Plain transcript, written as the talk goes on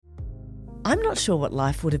I'm not sure what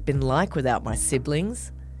life would have been like without my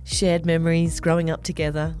siblings. Shared memories, growing up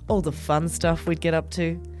together, all the fun stuff we'd get up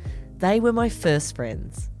to. They were my first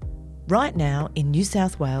friends. Right now, in New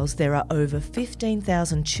South Wales, there are over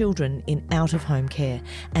 15,000 children in out-of-home care,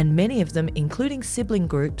 and many of them, including sibling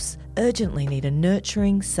groups, urgently need a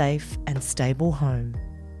nurturing, safe and stable home.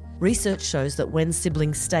 Research shows that when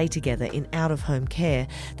siblings stay together in out-of-home care,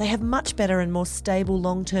 they have much better and more stable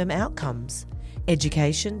long-term outcomes.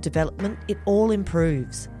 Education, development, it all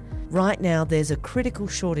improves. Right now, there's a critical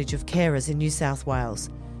shortage of carers in New South Wales.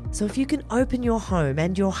 So if you can open your home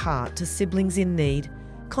and your heart to siblings in need,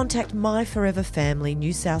 contact My Forever Family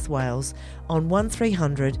New South Wales on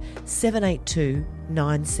 1300 782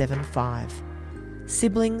 975.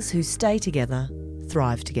 Siblings who stay together,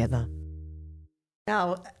 thrive together.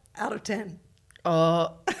 Now, out of 10.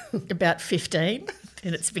 Oh, about 15.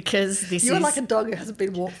 And it's because You're like a dog who hasn't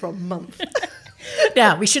been walked for a month.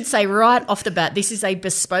 Now, we should say right off the bat, this is a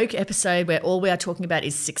bespoke episode where all we are talking about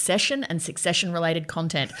is Succession and Succession-related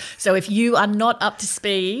content. So if you are not up to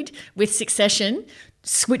speed with Succession,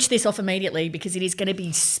 switch this off immediately because it is going to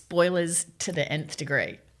be spoilers to the nth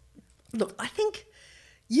degree. Look, I think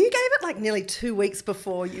you gave it like nearly 2 weeks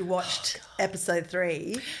before you watched episode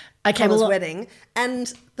 3, Connor's wedding,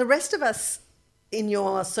 and the rest of us in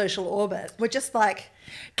your social orbit were just like,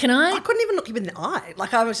 I couldn't even look you in the eye.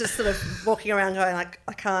 Like I was just sort of walking around going like,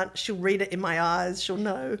 I can't, she'll read it in my eyes, she'll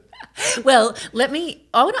know. Well,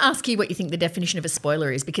 I want to ask you what you think the definition of a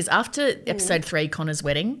spoiler is, because after episode 3, Connor's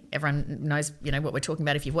wedding, everyone knows, what we're talking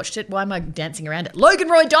about if you've watched it. Why am I dancing around it? Logan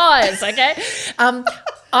Roy dies, okay?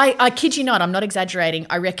 I kid you not, I'm not exaggerating.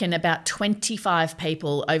 I reckon about 25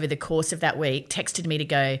 people over the course of that week texted me to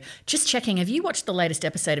go, just checking, have you watched the latest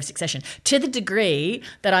episode of Succession? To the degree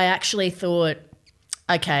that I actually thought,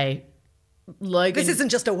 okay, Logan. This isn't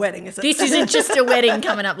just a wedding, is it? This isn't just a wedding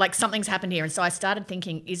coming up. Like something's happened here. And so I started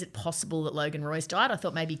thinking, is it possible that Logan Royce died? I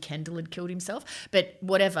thought maybe Kendall had killed himself. But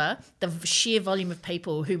whatever, the sheer volume of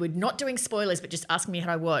people who were not doing spoilers but just asking me had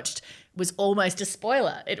I watched was almost a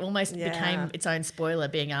spoiler. It almost became its own spoiler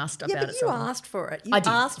being asked about it. Yeah, but you asked for it. You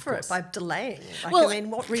asked for it by delaying.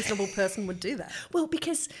 What reasonable person would do that? Well,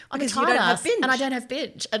 because I'm a tight ass and I don't have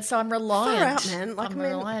binge. And so I'm reliant. Far out, man. I'm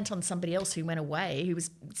reliant on somebody else who went away, who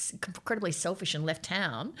was incredibly selfish and left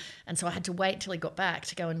town. And so I had to wait till he got back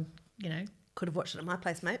to go and, Could have watched it at my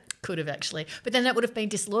place, mate. Could have actually. But then that would have been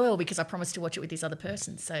disloyal because I promised to watch it with this other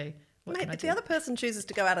person. So mate, if the other person chooses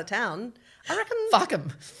to go out of town, I reckon... Fuck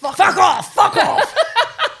him. Fuck off. Fuck off.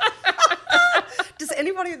 Does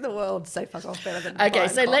anybody in the world say fuck off better than Okay, Brian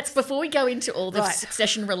so Cox? before we go into all the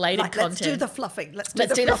Succession-related content... Let's do the fluffing. Let's do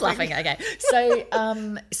the fluffing. Okay.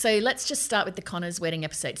 So let's just start with the Connor's wedding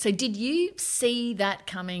episode. So did you see that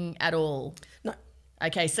coming at all? No.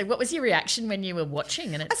 Okay, so what was your reaction when you were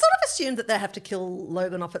watching? And I sort of assumed that they have to kill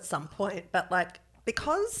Logan off at some point, but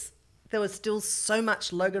because there was still so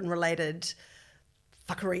much Logan-related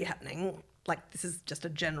fuckery happening, this is just a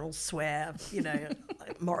general swear,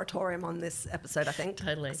 moratorium on this episode, I think.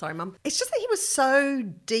 Totally. Sorry, Mum. It's just that he was so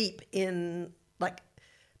deep in,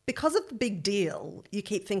 because of the big deal, you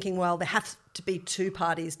keep thinking, well, there have to be two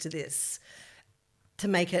parties to this to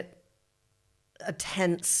make it a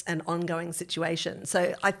tense and ongoing situation.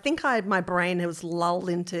 So I think my brain was lulled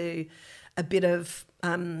into a bit of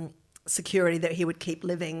security that he would keep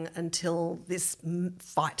living until this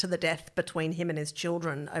fight to the death between him and his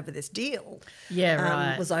children over this deal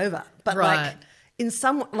was over. But in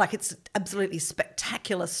some, it's absolutely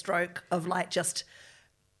spectacular stroke of just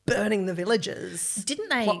burning the villages. Didn't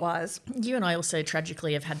they? Plot-wise. You and I also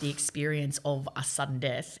tragically have had the experience of a sudden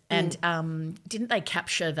death. And didn't they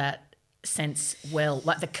capture that sense well,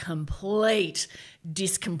 the complete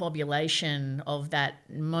discombobulation of that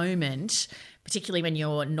moment, particularly when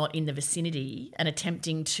you're not in the vicinity and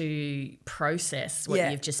attempting to process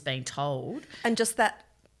what you've just been told. And just that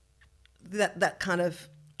kind of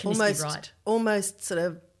almost sort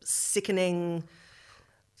of sickening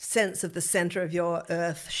sense of the centre of your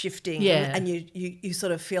earth shifting, and you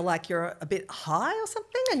sort of feel like you're a bit high or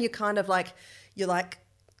something, and you kind of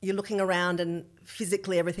you're looking around and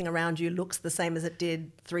physically everything around you looks the same as it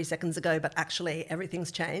did 3 seconds ago, but actually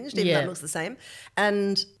everything's changed, even though it looks the same.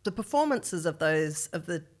 And the performances of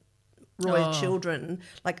the Roy children,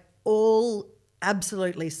 all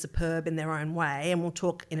absolutely superb in their own way. And we'll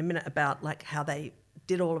talk in a minute about how they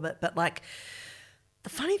did all of it. But the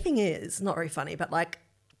funny thing is, not very funny, but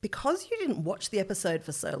because you didn't watch the episode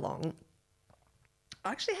for so long, I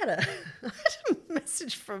actually had a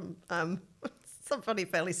message from somebody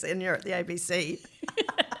fairly senior at the ABC.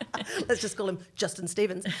 Let's just call him Justin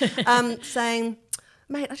Stevens, saying,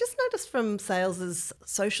 mate, I just noticed from Sales's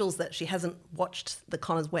socials that she hasn't watched the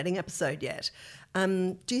Connor's wedding episode yet.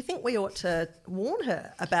 Do you think we ought to warn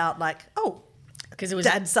her about because it was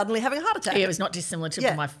Dad suddenly having a heart attack? Yeah, it was not dissimilar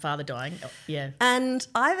to my father dying. Oh, yeah. And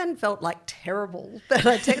I then felt like terrible that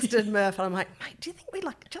I texted Murph and I'm like, mate, do you think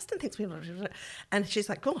Justin thinks we and she's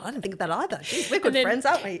like, oh, I don't think that either. Jeez, we're good friends,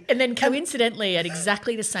 aren't we? And then coincidentally, at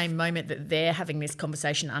exactly the same moment that they're having this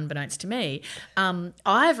conversation, unbeknownst to me,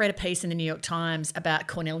 I've read a piece in the New York Times about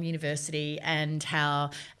Cornell University and how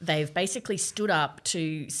they've basically stood up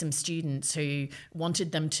to some students who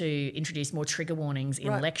wanted them to introduce more trigger warnings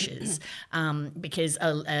in lectures. Because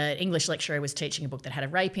an English lecturer was teaching a book that had a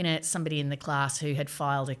rape in it. Somebody in the class who had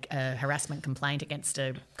filed a harassment complaint against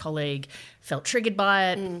a colleague felt triggered by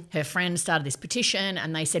it. Her friend started this petition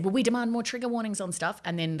and they said, well, we demand more trigger warnings on stuff.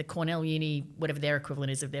 And then the Cornell Uni, whatever their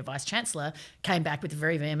equivalent is of their vice-chancellor, came back with a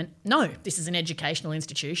very vehement, no, this is an educational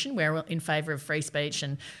institution. We're in favour of free speech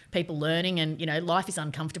and people learning and, life is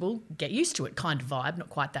uncomfortable. Get used to it kind of vibe, not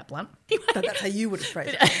quite that blunt. Anyway, but that's how you would have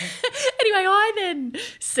phrased it. Anyway, I then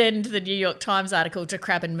send the New York Times article to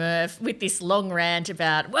Crab and Murph with this long rant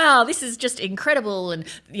about, wow, this is just incredible and,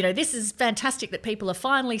 this is fantastic that people are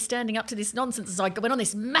finally standing up to this nonsense. So I went on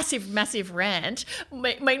this massive, massive rant.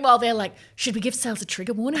 Meanwhile, they're like, should we give Sales a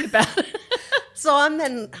trigger warning about it? So I'm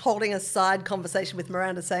then holding a side conversation with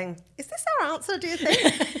Miranda saying, is this our answer, do you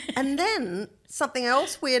think? And then something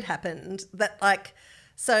else weird happened that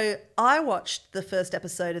so I watched the first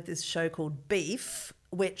episode of this show called Beef,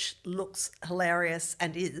 which looks hilarious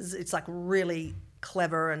and it's really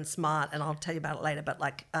clever and smart, and I'll tell you about it later.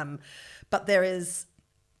 But there is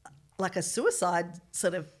a suicide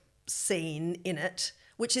sort of scene in it,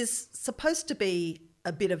 which is supposed to be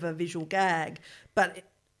a bit of a visual gag, but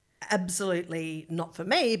absolutely not for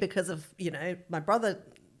me because of my brother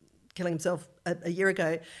killing himself a year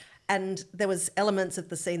ago, and there was elements of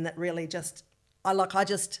the scene that really just I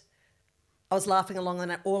was laughing along,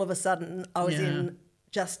 and all of a sudden I was in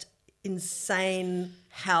just insane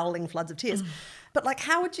howling floods of tears. But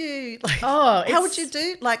how would you how would you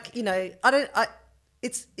do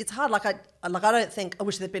it's hard. I don't think I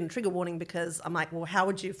wish there'd been a trigger warning because I'm like, well, how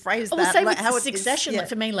would you phrase that? Well, same with Succession.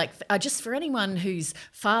 For me, just for anyone whose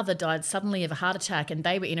father died suddenly of a heart attack and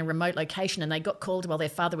they were in a remote location and they got called while their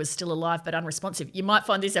father was still alive but unresponsive, you might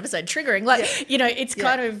find this episode triggering. It's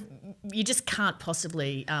kind of, you just can't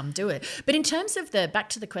possibly do it. But in terms of back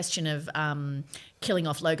to the question of killing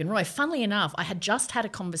off Logan Roy, funnily enough, I had just had a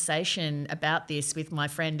conversation about this with my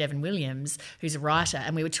friend Evan Williams, who's a writer,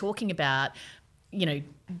 and we were talking about,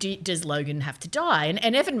 does Logan have to die?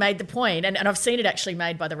 And Evan made the point, and I've seen it actually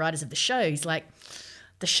made by the writers of the show. He's like,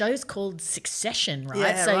 the show's called Succession, right?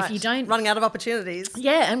 Yeah, so right. If you don't... Running out of opportunities.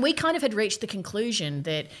 Yeah, and we kind of had reached the conclusion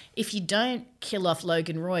that if you don't kill off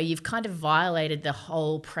Logan Roy, you've kind of violated the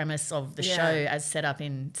whole premise of the show as set up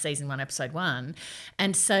in season 1, episode 1.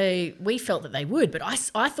 And so we felt that they would, but I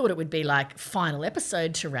thought it would be final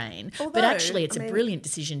episode terrain. But actually it's a brilliant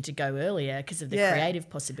decision to go earlier because of the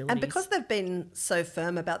creative possibilities. And because they've been so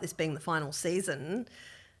firm about this being the final season,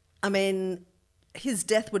 his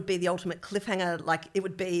death would be the ultimate cliffhanger. It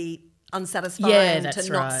would be unsatisfying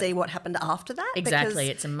to not see what happened after that. Exactly,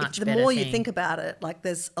 it's a much better The more thing. you think about it,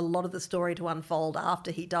 there's a lot of the story to unfold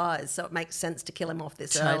after he dies, so it makes sense to kill him off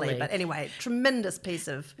this early. But anyway, tremendous piece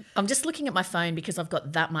of... I'm just looking at my phone because I've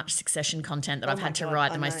got that much Succession content that I've had to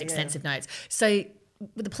write the most extensive notes. So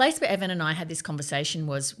the place where Evan and I had this conversation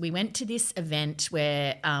was we went to this event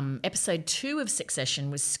where episode 2 of Succession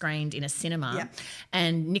was screened in a cinema,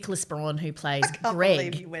 and Nicholas Braun, who plays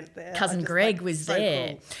Greg, cousin Greg, was so there.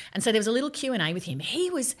 Cool. And so there was a little Q&A with him. He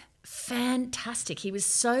was fantastic. He was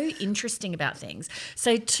so interesting about things.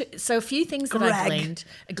 So a few things that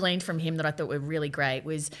I gleaned from him that I thought were really great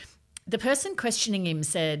was the person questioning him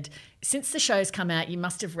said, since the show's come out, you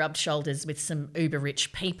must have rubbed shoulders with some uber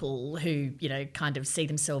rich people who, kind of see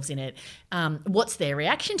themselves in it. What's their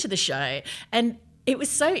reaction to the show? And it was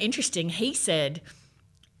so interesting. He said,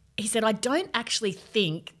 I don't actually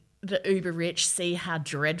think the uber rich see how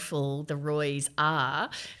dreadful the Roys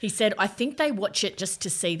are. He said, I think they watch it just to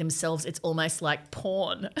see themselves. It's almost like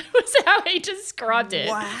porn, was how he described it.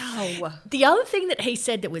 Wow. The other thing that he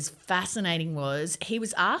said that was fascinating was he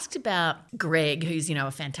was asked about Greg, who's,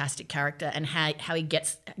 a fantastic character, and how he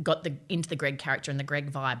got into the Greg character and the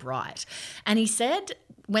Greg vibe right. And he said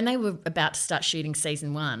when they were about to start shooting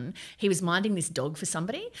season 1, he was minding this dog for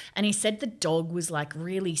somebody, and he said the dog was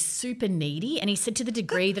really super needy, and he said to the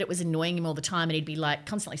degree that it was annoying him all the time, and he'd be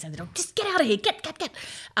constantly saying to the dog, just get out of here, get.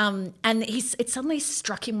 And it suddenly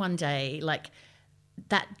struck him one day,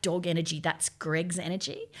 that dog energy, that's Greg's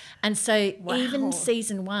energy. And so even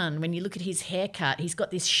season 1, when you look at his haircut, he's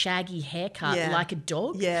got this shaggy haircut like a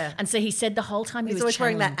dog. Yeah. And so he said the whole time he's always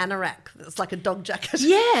wearing that anorak. It's like a dog jacket.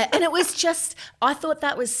 Yeah. And it was just, I thought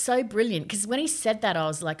that was so brilliant because when he said that, I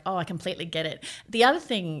was like, oh, I completely get it. The other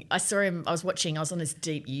thing, I saw him, I was on this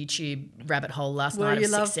deep YouTube rabbit hole last night of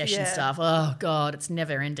Succession stuff. Oh, God, it's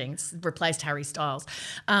never ending. It's replaced Harry Styles.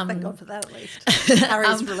 Thank God for that at least.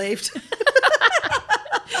 Harry's relieved.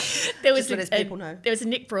 There was a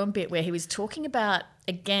Nick Braun bit where he was talking about,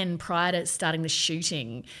 again, prior to starting the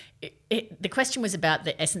shooting, the question was about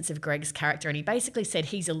the essence of Greg's character, and he basically said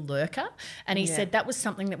he's a lurker, and he said that was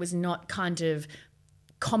something that was not kind of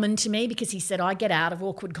common to me because he said I get out of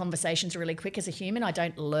awkward conversations really quick as a human. I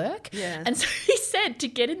don't lurk. Yeah. And so he said to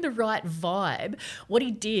get in the right vibe, what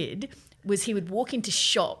he did was he would walk into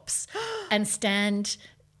shops and stand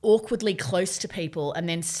awkwardly close to people and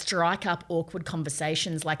then strike up awkward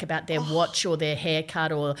conversations like about their watch or their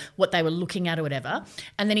haircut or what they were looking at or whatever.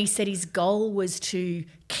 And then he said his goal was to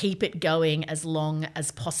keep it going as long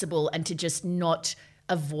as possible and to just not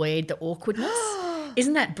avoid the awkwardness.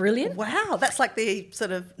 Isn't that brilliant? Wow, that's like the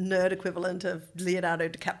sort of nerd equivalent of Leonardo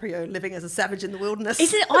DiCaprio living as a savage in the wilderness.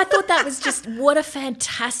 Isn't it? I thought that was just what a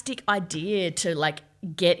fantastic idea to like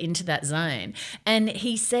get into that zone. And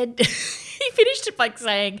he said, he finished it by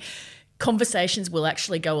saying, conversations will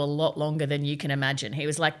actually go a lot longer than you can imagine. He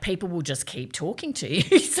was like, people will just keep talking to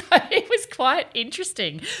you. So it was quite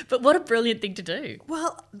interesting. But what a brilliant thing to do.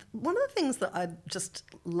 Well, one of the things that I just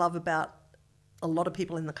love about a lot of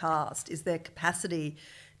people in the cast is their capacity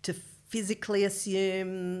to physically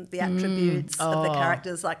assume the attributes of the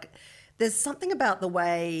characters. Like, there's something about the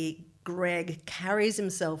way Greg carries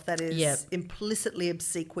himself that is implicitly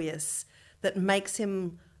obsequious that makes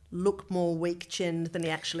him look more weak-chinned than he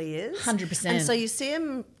actually is. 100%. And so you see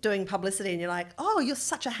him doing publicity and you're like, oh, you're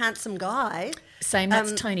such a handsome guy. Same,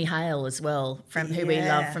 that's Tony Hale as well, from who we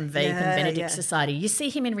love from Veep and Benedict Society. You see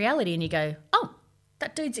him in reality and you go, oh,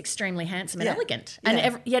 that dude's extremely handsome and elegant.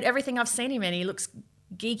 And yet everything I've seen him in, he looks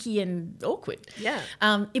geeky and awkward. Yeah.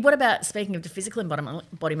 What about, speaking of the physical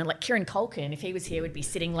embodiment, like Kieran Culkin, if he was here, would be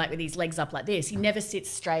sitting like with his legs up like this. He never sits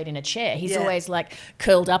straight in a chair. He's always like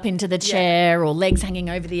curled up into the chair or legs hanging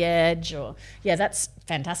over the edge. That's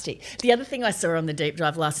fantastic. The other thing I saw on the deep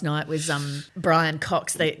dive last night was Brian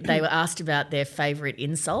Cox. They were asked about their favourite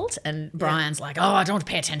insult, and Brian's like, oh, I don't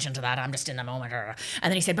pay attention to that. I'm just in the moment. And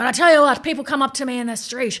then he said, but I tell you what, people come up to me in the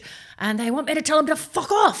street and they want me to tell them to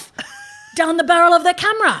fuck off. Down the barrel of their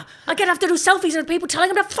camera. I have to do selfies with people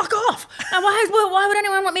telling them to fuck off. Now, why would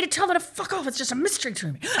anyone want me to tell them to fuck off? It's just a mystery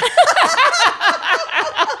to me.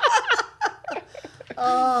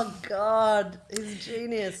 Oh, God, he's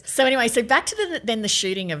genius. So anyway, back to the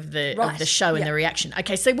shooting of the show and the reaction.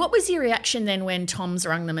 Okay, so what was your reaction then when Tom's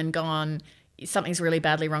rung them and gone, something's really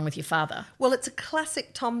badly wrong with your father? Well, it's a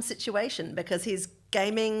classic Tom situation because he's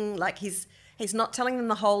gaming, like he's not telling them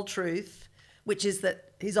the whole truth, which is that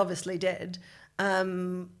he's obviously dead.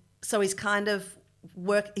 So he's kind of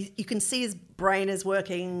you can see his brain is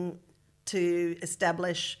working to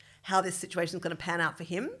establish how this situation is going to pan out for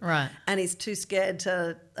him. Right. And he's too scared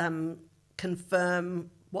to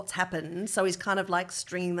confirm what's happened. So he's kind of like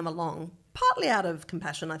stringing them along, partly out of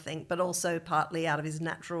compassion, I think, but also partly out of his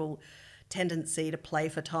natural tendency to play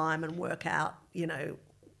for time and work out,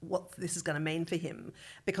 what this is going to mean for him,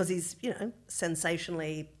 because he's,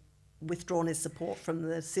 sensationally withdrawn his support from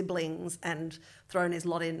the siblings and thrown his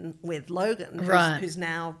lot in with Logan, who's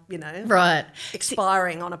now,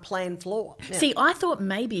 expiring on a plain floor. Yeah. See, I thought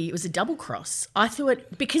maybe it was a double cross. I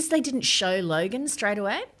thought because they didn't show Logan straight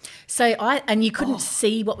away, and you couldn't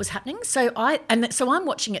see what was happening. So I'm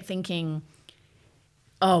watching it thinking,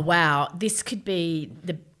 oh wow, this could be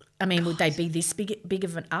would they be this big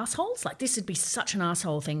of an assholes? Like, this would be such an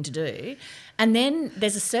asshole thing to do. And then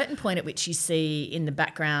there's a certain point at which you see in the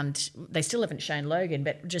background, they still haven't shown Logan,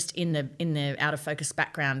 but just in the out of focus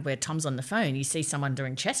background where Tom's on the phone, you see someone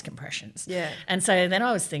doing chest compressions. Yeah. And so then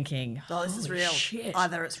I was thinking, this is real. Shit.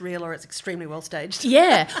 Either it's real or it's extremely well staged.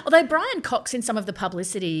 Yeah. Although Brian Cox in some of the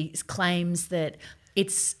publicity claims that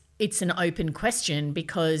it's an open question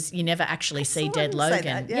because you never actually see dead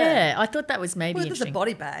Logan. That, I thought that was maybe interesting. There's a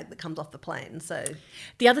body bag that comes off the plane. So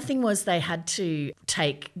the other thing was they had to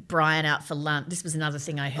take Brian out for lunch. This was another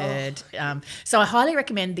thing I heard. So I highly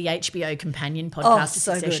recommend the HBO companion podcast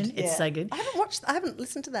Succession. Good. Yeah. It's so good. I haven't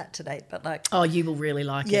listened to that to date, but you will really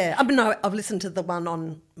like it. Yeah, I've listened to the one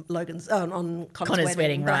on Logan's on Connor's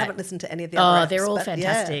wedding, but I haven't listened to any of the other. They're all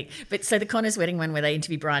fantastic. Yeah. But so the Connor's wedding one where they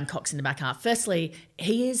interview Brian Cox in the back half. Firstly,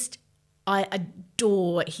 he is. I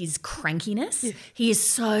adore his crankiness. Yeah. He is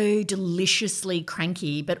so deliciously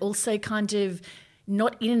cranky, but also kind of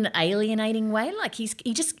not in an alienating way. Like he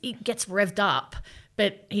gets revved up,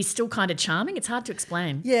 but he's still kind of charming. It's hard to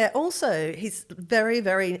explain. Yeah, also he's very,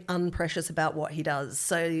 very unprecious about what he does.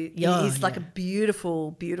 So he's like a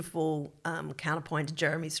beautiful, beautiful counterpoint to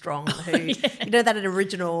Jeremy Strong, who, you know, that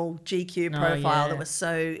original GQ profile that was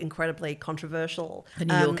so incredibly controversial. The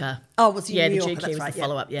New Yorker. Oh, it was New Yorker, the GQ that's was right. The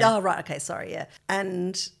follow-up, yeah. Oh, right, okay, sorry, yeah.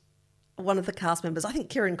 And one of the cast members, I think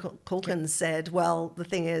Kieran Culkin, said, well, the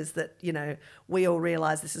thing is that, you know, we all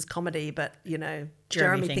realise this is comedy, but, you know,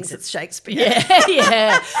 Jeremy thinks it's Shakespeare.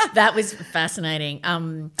 Yeah, that was fascinating.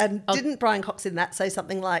 And didn't Brian Cox in that say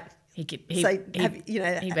something like, he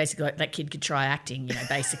basically, like, that kid could try acting, you know,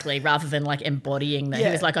 basically, rather than like embodying that. Yeah.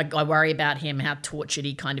 He was like, I worry about him, how tortured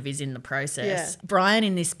he kind of is in the process. Yeah. Brian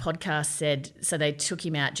in this podcast said, so they took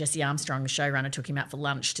him out, Jesse Armstrong, the showrunner, took him out for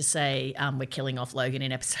lunch to say, we're killing off Logan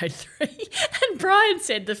in episode 3. And Brian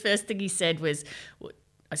said the first thing he said was,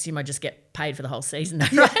 I assume I just get paid for the whole season, though,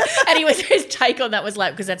 right? And his take on that was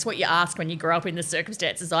like, because that's what you ask when you grow up in the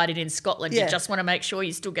circumstances I did in Scotland. You just want to make sure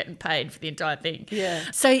you're still getting paid for the entire thing. Yeah.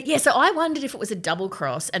 So I wondered if it was a double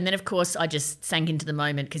cross. And then, of course, I just sank into the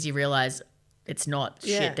moment because you realise it's not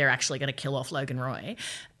shit. They're actually going to kill off Logan Roy.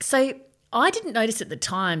 So I didn't notice at the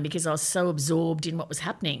time because I was so absorbed in what was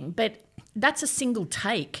happening. But that's a single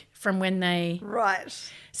take from when they...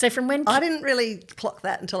 Right. So from when... I didn't really clock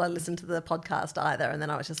that until I listened to the podcast either, and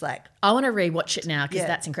then I was just like... I want to rewatch it now because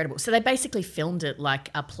that's incredible. So they basically filmed it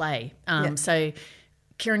like a play. So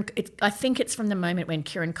I think it's from the moment when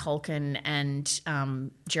Kieran Culkin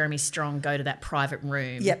and Jeremy Strong go to that private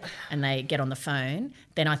room and they get on the phone.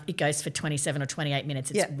 Then it goes for 27 or 28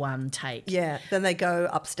 minutes. It's one take. Yeah. Then they go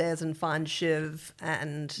upstairs and find Shiv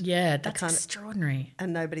and... Yeah, that's extraordinary.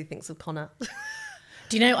 And nobody thinks of Connor.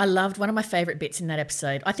 Do you know, I loved one of my favourite bits in that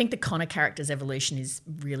episode. I think the Connor character's evolution is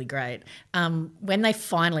really great. When they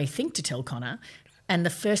finally think to tell Connor, and the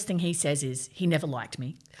first thing he says is, he never liked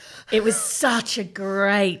me. It was such a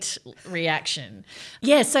great reaction.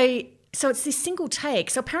 Yeah, so it's this single take.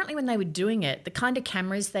 So apparently when they were doing it, the kind of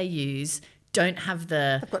cameras they use don't have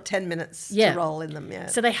I've got 10 minutes to roll in them,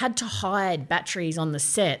 So they had to hide batteries on the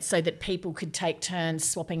set so that people could take turns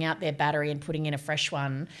swapping out their battery and putting in a fresh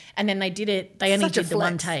one. And then they did it. They only did the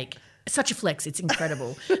one take. Such a flex. It's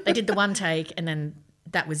incredible. They did the one take and then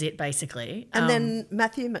that was it basically. And then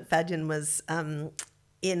Matthew McFadyen was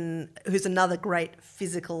who's another great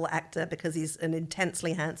physical actor because he's an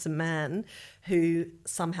intensely handsome man who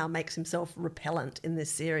somehow makes himself repellent in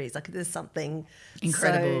this series. Like there's something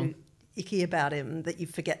incredible. So icky about him that you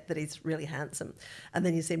forget that he's really handsome, and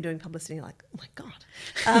then you see him doing publicity and you're like, oh my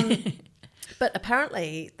God. But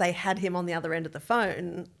apparently they had him on the other end of the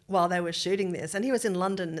phone while they were shooting this, and he was in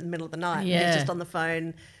London in the middle of the night. Yeah. And he's just on the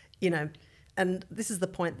phone, you know. And this is the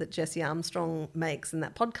point that Jesse Armstrong makes in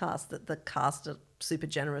that podcast, that the cast are super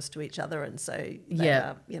generous to each other, and so they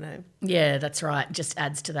are, you know. Yeah, that's right. Just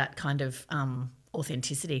adds to that kind of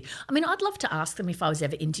authenticity. I mean, I'd love to ask them if I was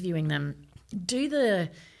ever interviewing them, do the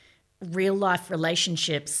real life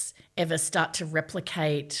relationships ever start to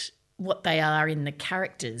replicate what they are in the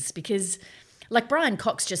characters? Because like Brian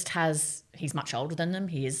Cox he's much older than them.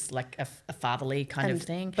 He is like a fatherly kind of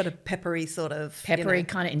thing. But a peppery sort of... Peppery,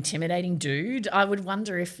 kind of intimidating dude. I would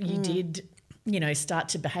wonder if you did, you know, start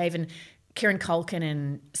to behave. And Kieran Culkin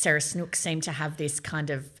and Sarah Snook seem to have this kind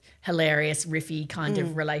of hilarious, riffy kind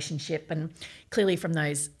of relationship. And clearly from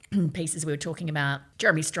those pieces we were talking about,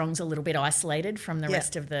 Jeremy Strong's a little bit isolated from the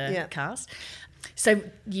rest of the cast. So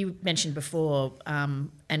you mentioned before,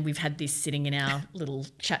 and we've had this sitting in our little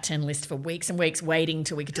chat 10 list for weeks and weeks, waiting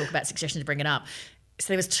till we could talk about Succession to bring it up. So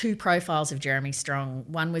there was 2 profiles of Jeremy Strong.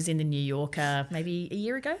 One was in the New Yorker maybe a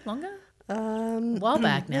year ago, longer? A while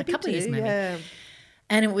back now, a couple of years maybe. Yeah.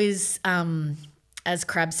 And it was... as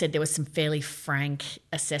Crab said, there were some fairly frank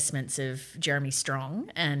assessments of Jeremy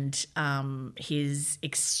Strong and his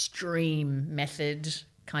extreme method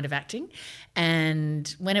kind of acting.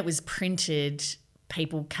 And when it was printed,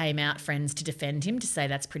 people came out, friends, to defend him, to say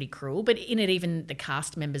that's pretty cruel. But in it, even the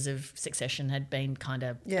cast members of Succession had been kind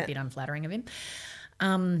of a bit unflattering of him.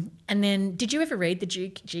 And then, did you ever read the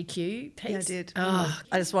GQ piece? Yeah, I did. Oh.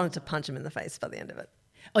 I just wanted to punch him in the face by the end of it.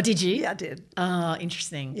 Oh, did you? Yeah, I did. Oh,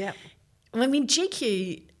 interesting. Yeah. I mean,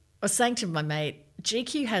 GQ, I was saying to my mate,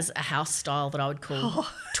 GQ has a house style that I would call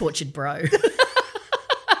tortured bro.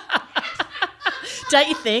 Don't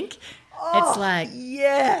you think? Oh, it's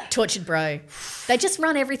like tortured bro. They just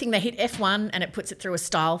run everything. They hit F1 and it puts it through a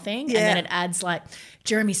style thing, and then it adds like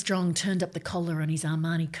Jeremy Strong turned up the collar on his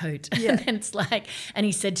Armani coat, and then it's like, and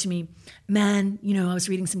he said to me, "Man, you know, I was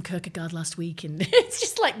reading some Kierkegaard last week," and it's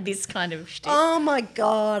just like this kind of shtick. Oh my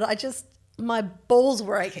God, my balls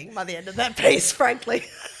were aching by the end of that piece, frankly.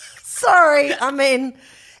 Sorry, I mean,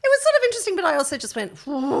 it was sort of interesting, but I also just went,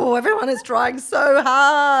 "Ooh, everyone is trying so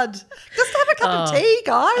hard. Just have a cup of tea,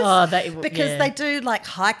 guys." Because they do like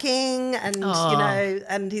hiking and, you know,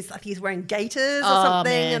 and he's wearing gaiters or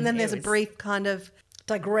something. Man, and then there's a brief kind of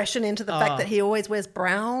digression into the fact that he always wears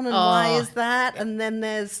brown and why is that? And then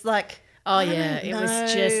there's like... Oh, yeah, it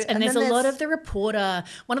was just... And there's a lot of the reporter...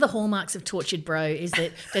 One of the hallmarks of Tortured Bro is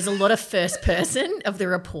that there's a lot of first person of the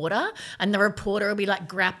reporter, and the reporter will be like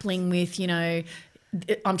grappling with, you know...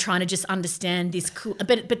 I'm trying to just understand this cool,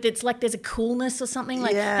 but it's like there's a coolness or something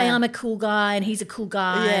like, hey, I'm a cool guy and he's a cool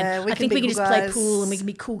guy. Yeah, I think we can just play pool and we can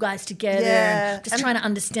be cool guys together. Yeah, and just trying to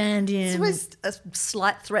understand him. There's always a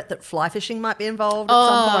slight threat that fly fishing might be involved at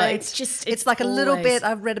some point. It's like always... a little bit.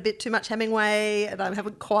 I've read a bit too much Hemingway and I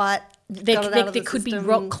haven't quite. There could be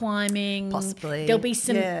rock climbing. Possibly. There'll be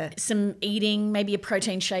some eating. Maybe a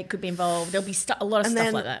protein shake could be involved. There'll be a lot of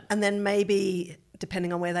stuff like that. And then maybe,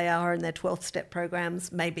 depending on where they are in their 12th step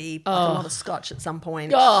programs, maybe like a lot of scotch at some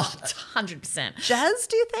point. Oh, 100%. Jazz,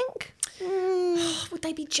 do you think? Would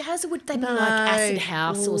they be jazz or would they be like acid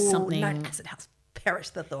house or something? No, acid house.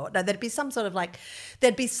 Perish the thought. No, there'd be some sort of like,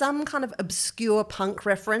 there'd be some kind of obscure punk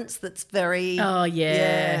reference that's very... Oh,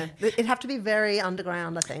 yeah. It'd have to be very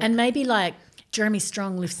underground, I think. And maybe like Jeremy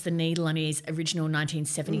Strong lifts the needle on his original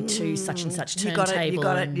 1972 such and such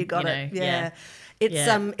turntable. You got it. Yeah.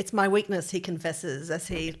 It's my weakness, he confesses, as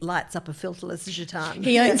he lights up a filterless Gitan.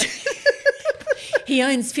 He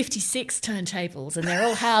owns 56 turntables and they're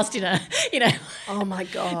all housed in a, you know. Oh, my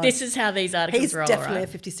God. This is how these articles roll, He's definitely right?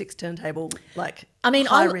 a 56 turntable, like,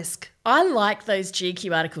 high risk. I like those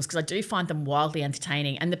GQ articles because I do find them wildly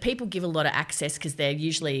entertaining, and the people give a lot of access because they're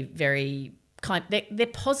usually very they're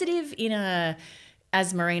positive in a...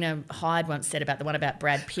 As Marina Hyde once said about the one about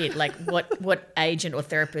Brad Pitt, like what agent or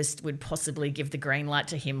therapist would possibly give the green light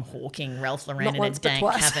to him hawking Ralph Lauren in a dank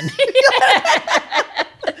cavern?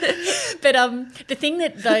 But the thing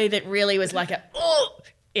that really was like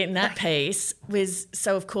in that piece was,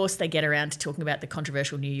 so of course they get around to talking about the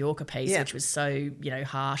controversial New Yorker piece, which was so, you know,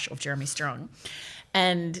 harsh of Jeremy Strong.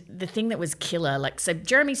 And the thing that was killer, like, so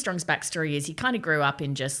Jeremy Strong's backstory is he kind of grew up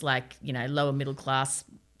in just like, you know, lower middle class,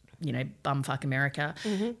 you know, bumfuck America.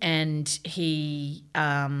 Mm-hmm. And he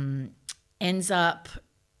ends up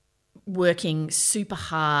working super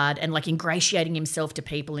hard and like ingratiating himself to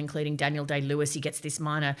people, including Daniel Day-Lewis. He gets this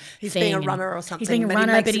minor He's thing. Being a runner or something. He's being a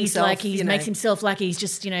runner, but he's like, he makes himself like he's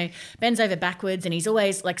just, you know, bends over backwards, and he's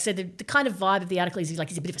always like, so the kind of vibe of the article is he's like,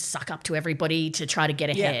 he's a bit of a suck up to everybody to try to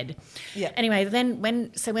get ahead. Yeah. Anyway, then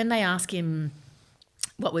when they ask him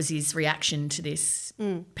what was his reaction to this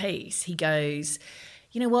piece, he goes,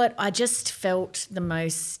 you know what, I just felt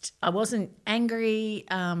I wasn't angry,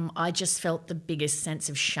 I just felt the biggest sense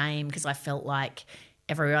of shame because I felt like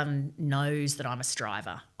everyone knows that I'm a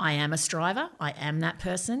striver. I am a striver. I am that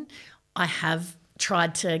person. I have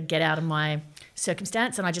tried to get out of my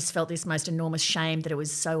circumstance, and I just felt this most enormous shame that it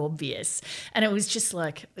was so obvious. And it was just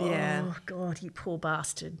like, oh, God, you poor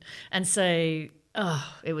bastard. And so,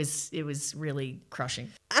 it was really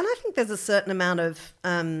crushing. And I think there's a certain amount of...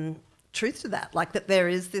 truth to that, like that there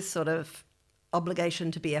is this sort of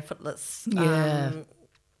obligation to be effortless,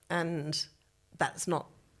 and that's not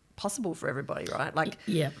possible for everybody, right? Like,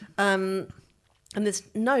 and there's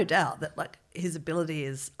no doubt that like his ability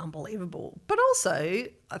is unbelievable, but also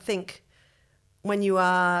I think when you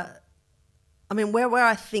are, I mean, where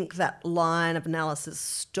I think that line of analysis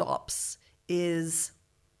stops is,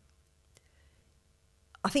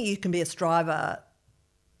 I think you can be a striver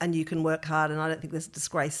and you can work hard, and I don't think there's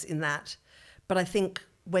disgrace in that. But I think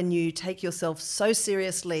when you take yourself so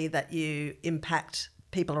seriously that you impact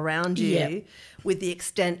people around you with the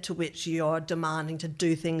extent to which you're demanding to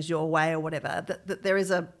do things your way or whatever, that there is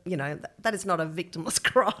a, you know, that is not a victimless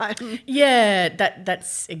crime. Yeah,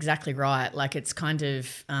 that's exactly right. Like, it's kind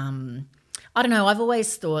of, I don't know, I've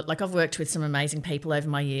always thought, like, I've worked with some amazing people over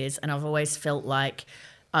my years, and I've always felt like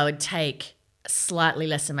I would take slightly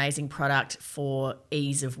less amazing product for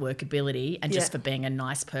ease of workability and just for being a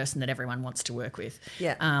nice person that everyone wants to work with.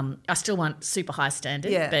 I still want super high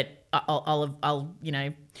standard, but I'll you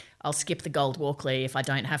know, I'll skip the Gold Walkley if I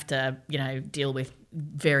don't have to, deal with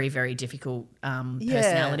very, very difficult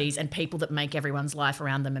personalities and people that make everyone's life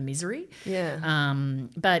around them a misery. Yeah.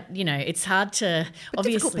 But, it's hard to... But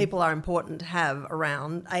obviously, difficult people are important to have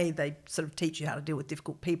around. They sort of teach you how to deal with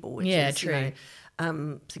difficult people, which is true.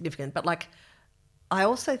 Significant. But, like, I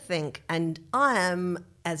also think, and I am,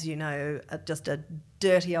 as you know, just a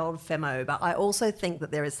dirty old femo, but I also think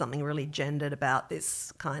that there is something really gendered about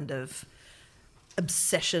this kind of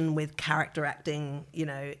obsession with character acting,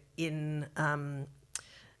 in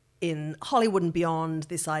Hollywood and beyond,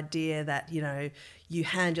 this idea that, you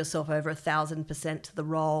hand yourself over 1,000% to the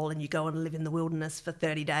role and you go and live in the wilderness for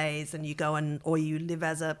 30 days and or you live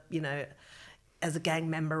as a gang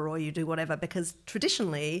member, or you do whatever, because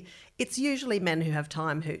traditionally it's usually men who have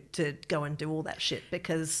time to go and do all that shit,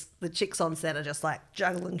 because the chicks on set are just like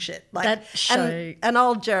juggling shit. Like that show. And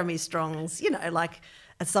old Jeremy Strong's, like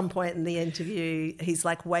at some point in the interview, he's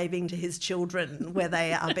like waving to his children where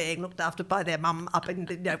they are being looked after by their mum up in,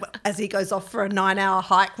 as he goes off for a 9-hour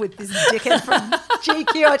hike with this dickhead from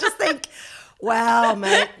GQ. I just think, wow,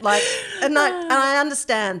 mate. Like, and I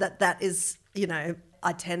understand that is,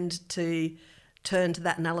 I tend to turn to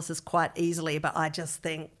that analysis quite easily, but I just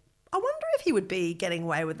think, I wonder if he would be getting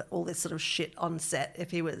away with all this sort of shit on set if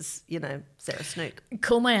he was, Sarah Snook.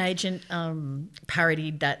 Call My Agent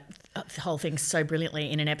parodied that whole thing so brilliantly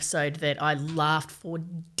in an episode that I laughed for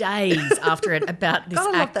days after it about this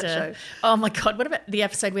God, I actor. love that show. Oh my God, what about the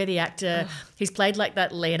episode where the actor, he's played like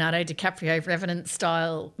that Leonardo DiCaprio Revenant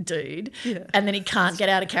style dude, and then he can't get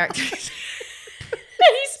out of character. The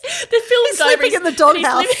film's He's sleeping in the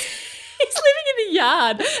doghouse. He's living in the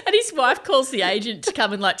yard and his wife calls the agent to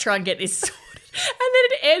come and like try and get this sorted. And then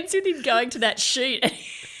it ends with him going to that shoot and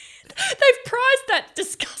they've prized that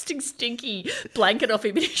disgusting, stinky blanket off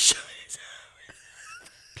him and he shows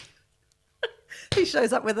up. He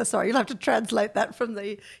shows up with a, sorry, you'll have to translate that from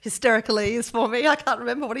the Hystericalese for me. I can't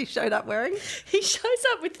remember what he showed up wearing. He shows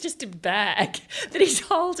up with just a bag that he's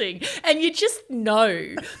holding and you just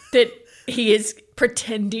know that he is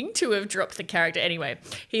pretending to have dropped the character. Anyway,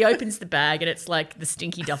 he opens the bag and it's like the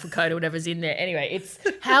stinky duffel coat or whatever's in there. Anyway, it's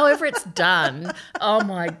however it's done. Oh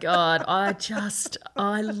my God.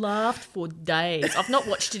 I laughed for days. I've not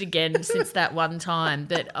watched it again since that one time,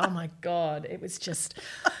 but oh my God, it was just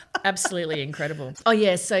absolutely incredible. Oh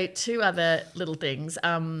yeah. So 2 other little things.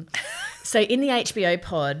 So in the HBO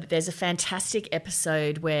pod, there's a fantastic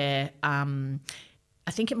episode where, I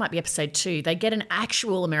think it might be episode 2, they get an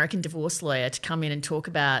actual American divorce lawyer to come in and talk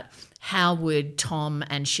about how would Tom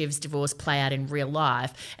and Shiv's divorce play out in real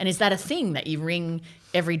life. And is that a thing that you ring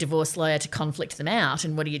every divorce lawyer to conflict them out?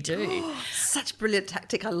 And what do you do? Such brilliant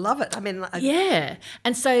tactic. I love it. I mean... Yeah.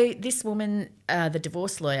 And so this woman, the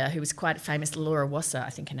divorce lawyer, who was quite famous, Laura Wasser, I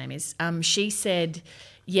think her name is, she said,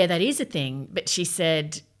 yeah, that is a thing. But she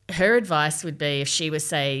said her advice would be, if she was,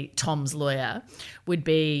 say, Tom's lawyer, would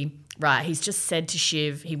be... Right, he's just said to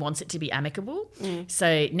Shiv he wants it to be amicable.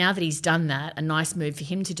 So now that he's done that, a nice move for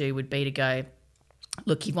him to do would be to go,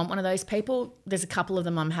 look, you want one of those people? There's a couple of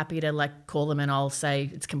them I'm happy to like call them and I'll say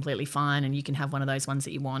it's completely fine and you can have one of those ones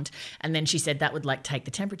that you want. And then she said that would like take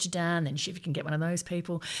the temperature down, then Shiv can get one of those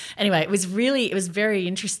people. Anyway, it was very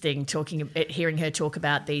interesting hearing her talk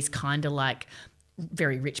about these kind of like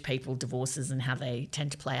very rich people, divorces and how they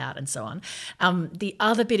tend to play out and so on. The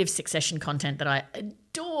other bit of Succession content that I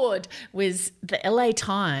adored was the LA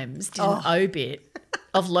Times did an obit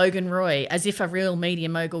of Logan Roy as if a real media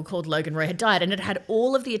mogul called Logan Roy had died, and it had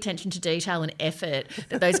all of the attention to detail and effort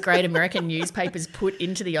that those great American newspapers put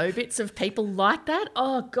into the obits of people like that.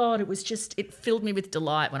 Oh God, it filled me with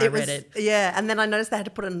delight when I read it. Yeah, and then I noticed they had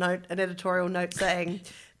to put an editorial note saying,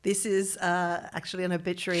 this is actually an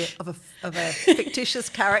obituary of a fictitious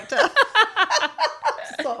character.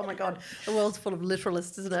 Oh my God, the world's full of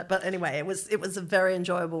literalists, isn't it? But anyway, it was a very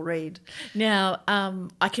enjoyable read. Now,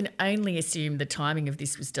 I can only assume the timing of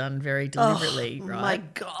this was done very deliberately, right? Oh my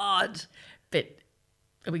God. But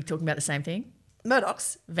are we talking about the same thing?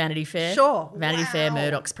 Murdoch's. Vanity Fair? Sure. Vanity Fair,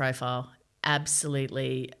 Murdoch's profile.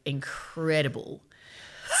 Absolutely incredible.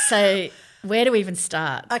 So where do we even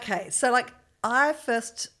start? Okay, so like I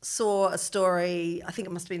first saw a story, I think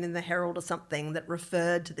it must have been in the Herald or something, that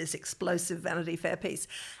referred to this explosive Vanity Fair piece.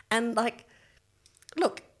 And like,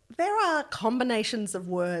 look, there are combinations of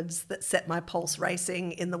words that set my pulse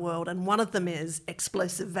racing in the world, and one of them is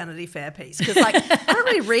explosive Vanity Fair piece. Because like, I don't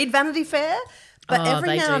really read Vanity Fair, but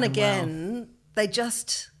every now and again, they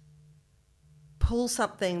just pull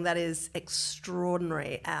something that is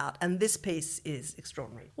extraordinary out. And this piece is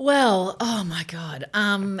extraordinary. Well, oh my God.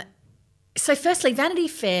 So firstly, Vanity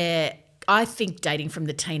Fair, I think dating from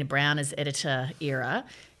the Tina Brown as editor era,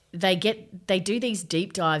 they do these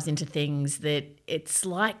deep dives into things that it's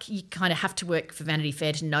like you kind of have to work for Vanity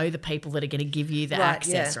Fair to know the people that are going to give you the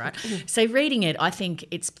access, right? So reading it, I think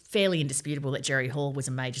it's fairly indisputable that Jerry Hall was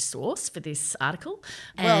a major source for this article.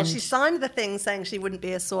 Well, she signed the thing saying she wouldn't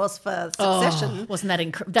be a source for Succession. Wasn't that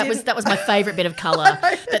incredible? That was my favourite bit of colour,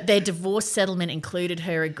 that their divorce settlement included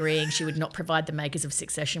her agreeing she would not provide the makers of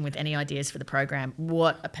Succession with any ideas for the program.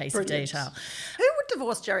 What a piece of detail. Who would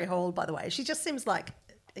divorce Jerry Hall, by the way? She just seems like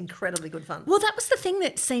incredibly good fun. Well, that was the thing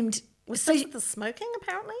that seemed... So the smoking,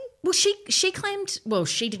 apparently? Well, she claimed... Well,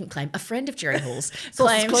 she didn't claim. A friend of Jerry Hall's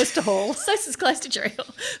claimed... Close to Hall. Sources close to Jerry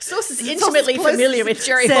Hall. Sources intimately familiar with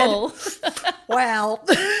Jerry Hall. Wow.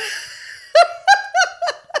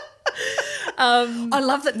 I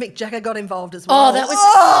love that Mick Jagger got involved as well. Oh, that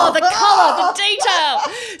was the colour, the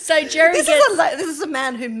detail. So Jerry this is a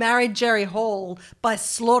man who married Jerry Hall by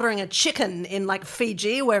slaughtering a chicken in like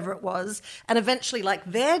Fiji, wherever it was, and eventually like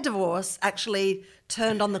their divorce actually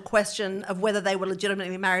turned on the question of whether they were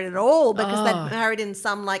legitimately married at all because they'd married in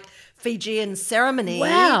some like Fijian ceremony.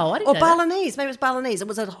 Wow, I didn't know Balinese. Maybe it was Balinese. It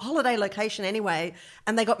was a holiday location anyway,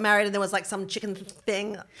 and they got married and there was like some chicken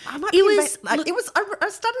thing. I studied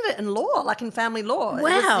it in law, like in family law.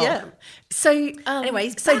 Wow. So anyway,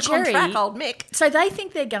 he's back on track, old Mick. So they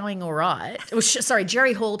think they're going all right. Sorry,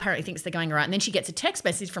 Jerry Hall apparently thinks they're going all right, and then she gets a text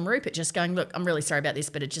message from Rupert just going, "Look, I'm really sorry about this,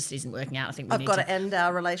 but it just isn't working out. I think I've got to end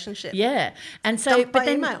our relationship." Yeah, and so but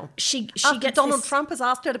then email. she gets Donald Trump has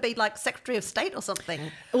asked her to be like Secretary of State or something.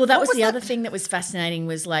 Well, that was the other thing that was fascinating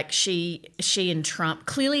was like she and Trump,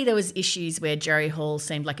 clearly there was issues where Jerry Hall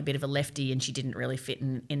seemed like a bit of a lefty and she didn't really fit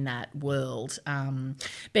in that world.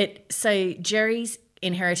 But so Jerry's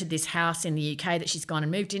inherited this house in the UK that she's gone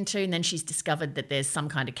and moved into, and then she's discovered that there's some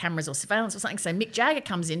kind of cameras or surveillance or something. So Mick Jagger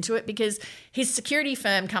comes into it because his security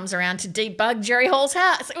firm comes around to debug Jerry Hall's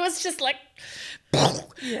house. It was just like...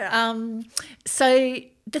 Yeah. So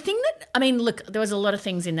the thing that, I mean, look, there was a lot of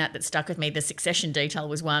things in that stuck with me. The Succession detail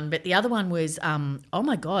was one, but the other one was, oh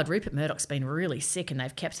my God, Rupert Murdoch's been really sick and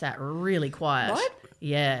they've kept that really quiet. What?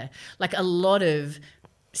 Yeah. Like a lot of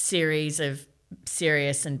series of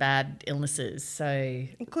serious and bad illnesses. So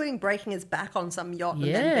including breaking his back on some yacht and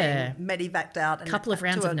then being medevaced out. A couple of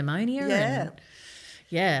rounds of pneumonia.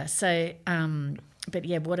 Yeah. So, but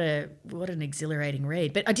yeah, what an exhilarating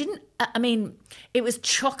read. But it was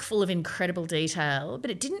chock full of incredible detail, but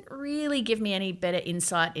it didn't really give me any better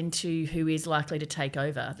insight into who is likely to take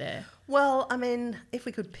over there. Well, I mean, if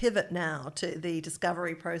we could pivot now to the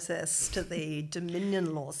discovery process, to the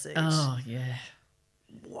Dominion lawsuit. Oh, yeah.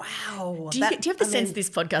 Wow. Do you have the sense this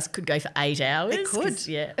podcast could go for 8 hours? It could.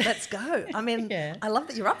 Yeah. Let's go. I mean, I love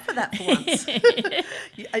that you're up for that for once.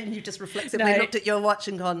 You just reflexively looked at your watch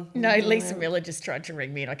and gone... No, Lisa Miller just tried to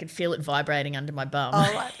ring me and I could feel it vibrating under my bum.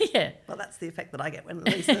 Oh, right. Yeah. Well, that's the effect that I get when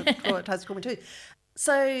Lisa tries to call me too.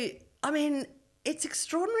 So, I mean, it's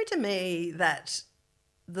extraordinary to me that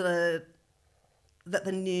the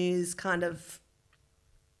news kind of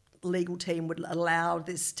legal team would allow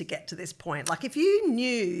this to get to this point. Like, if you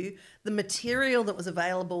knew the material that was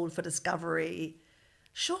available for discovery,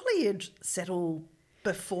 surely you'd settle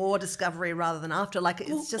before discovery rather than after. Like,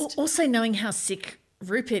 it's just... Also knowing how sick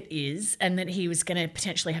Rupert is and that he was going to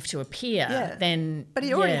potentially have to appear, then... But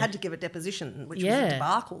he already had to give a deposition, which was a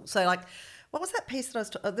debacle. So, like, what was that piece that I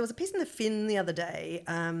was... there was a piece in the Fin the other day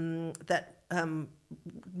that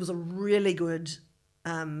was a really good...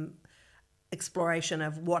 exploration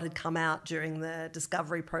of what had come out during the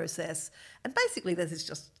discovery process. And basically there's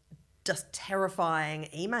this just terrifying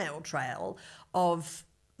email trail of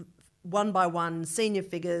one by one senior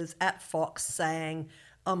figures at Fox saying,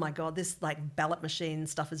 oh my God, this like ballot machine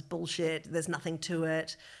stuff is bullshit, there's nothing to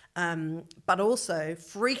it. But also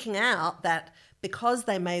freaking out that because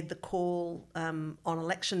they made the call on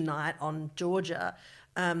election night on Georgia,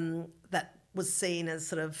 that was seen as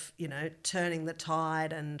sort of, turning the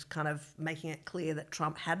tide and kind of making it clear that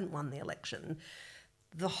Trump hadn't won the election.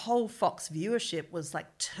 The whole Fox viewership was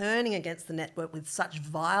like turning against the network with such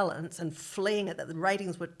violence and fleeing it that the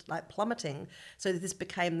ratings were like plummeting. So this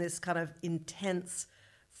became this kind of intense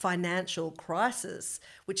financial crisis,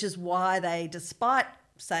 which is why they, despite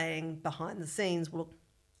saying behind the scenes, well,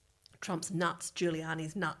 Trump's nuts,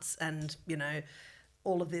 Giuliani's nuts, and,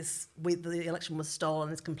 all of this, the election was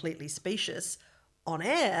stolen, is completely specious. On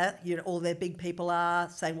air, all their big people are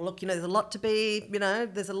saying, well, look, there's a lot to be,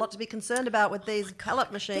 there's a lot to be concerned about with these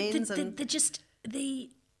ballot machines. The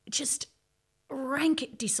just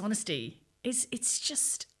rank dishonesty it's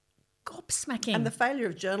just gobsmacking. And the failure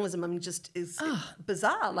of journalism, just is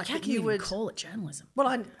bizarre. Like, how can you call it journalism? Well,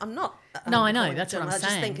 I'm not. No, I know. That's what I'm saying. I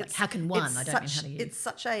just think how can one? I don't know how to use. It's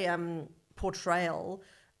such a portrayal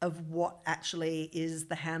of what actually is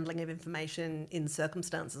the handling of information in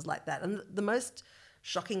circumstances like that. And the most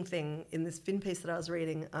shocking thing in this Fin piece that I was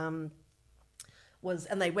reading was,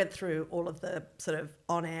 and they went through all of the sort of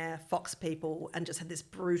on-air Fox people and just had this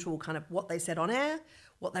brutal kind of what they said on air,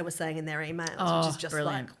 what they were saying in their emails, which is just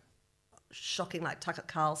brilliant. Like shocking, like Tucker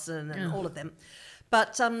Carlson and all of them.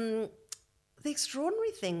 But the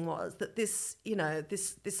extraordinary thing was that this, you know,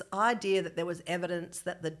 this idea that there was evidence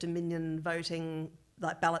that the Dominion voting,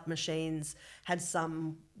 like ballot machines, had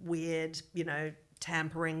some weird, you know,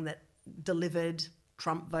 tampering that delivered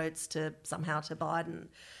Trump votes to Biden,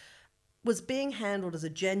 was being handled as a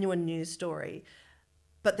genuine news story.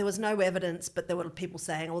 But there was no evidence, but there were people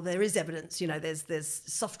saying, oh, there is evidence, you know, there's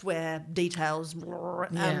software details.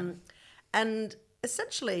 And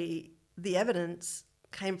essentially the evidence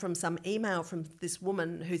came from some email from this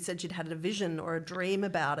woman who said she'd had a vision or a dream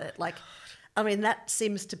about it. Like, I mean, that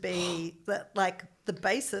seems to be the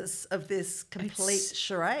basis of this complete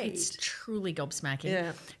charade. It's truly gobsmacking.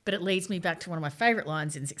 Yeah. But it leads me back to one of my favourite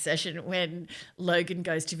lines in Succession when Logan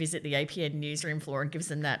goes to visit the APN newsroom floor and gives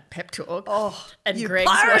them that pep talk. Oh, and you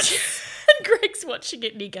Greg's pirates! Greg's watching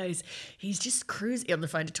it and he goes, he's just cruising on the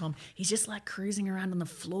phone to Tom. He's just like cruising around on the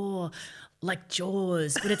floor like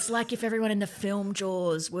Jaws. But it's like if everyone in the film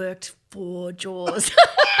Jaws worked for Jaws.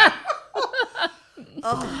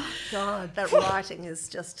 Oh, God, that writing is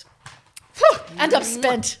just... And I've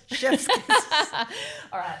spent. Chef's kiss.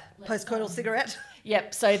 All right. Postcoital cigarette.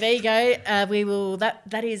 Yep. So there you go. We will.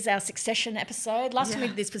 That is our Succession episode. Last time we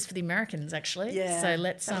did this was for the Americans, actually. Yeah. So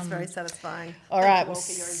let's. That was very satisfying. All right. We'll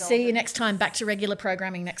see you next time. Back to regular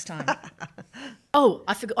programming next time. Oh,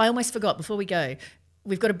 I almost forgot before we go.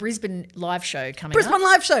 We've got a Brisbane live show coming up. Brisbane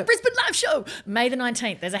live show. May the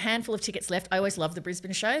 19th. There's a handful of tickets left. I always love the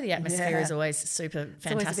Brisbane show. The atmosphere is always super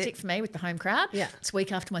fantastic for me with the home crowd. Yeah. It's a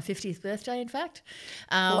week after my 50th birthday, in fact.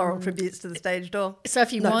 Floral tributes to the stage door. So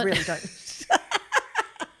if you want... No, really don't.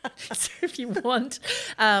 So if you want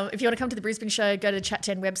to come to the Brisbane show, go to the Chat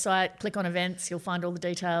 10 website, click on events. You'll find all the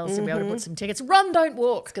details. You'll be able to put some tickets. Run, don't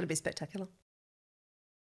walk. It's going to be spectacular.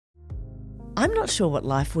 I'm not sure what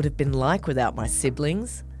life would have been like without my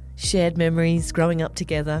siblings. Shared memories, growing up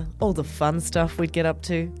together, all the fun stuff we'd get up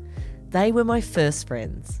to. They were my first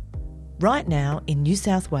friends. Right now, in New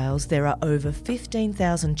South Wales, there are over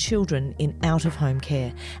 15,000 children in out-of-home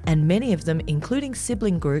care, and many of them, including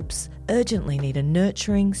sibling groups, urgently need a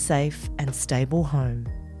nurturing, safe and stable home.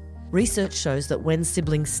 Research shows that when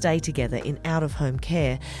siblings stay together in out-of-home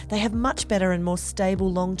care, they have much better and more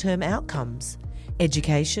stable long-term outcomes.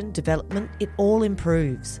 Education, development, it all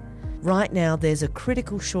improves. Right now, there's a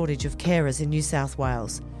critical shortage of carers in New South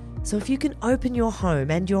Wales. So if you can open your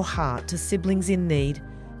home and your heart to siblings in need,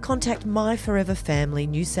 contact My Forever Family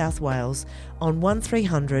New South Wales on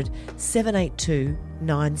 1300 782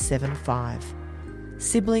 975.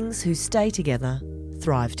 Siblings who stay together,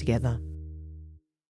 thrive together.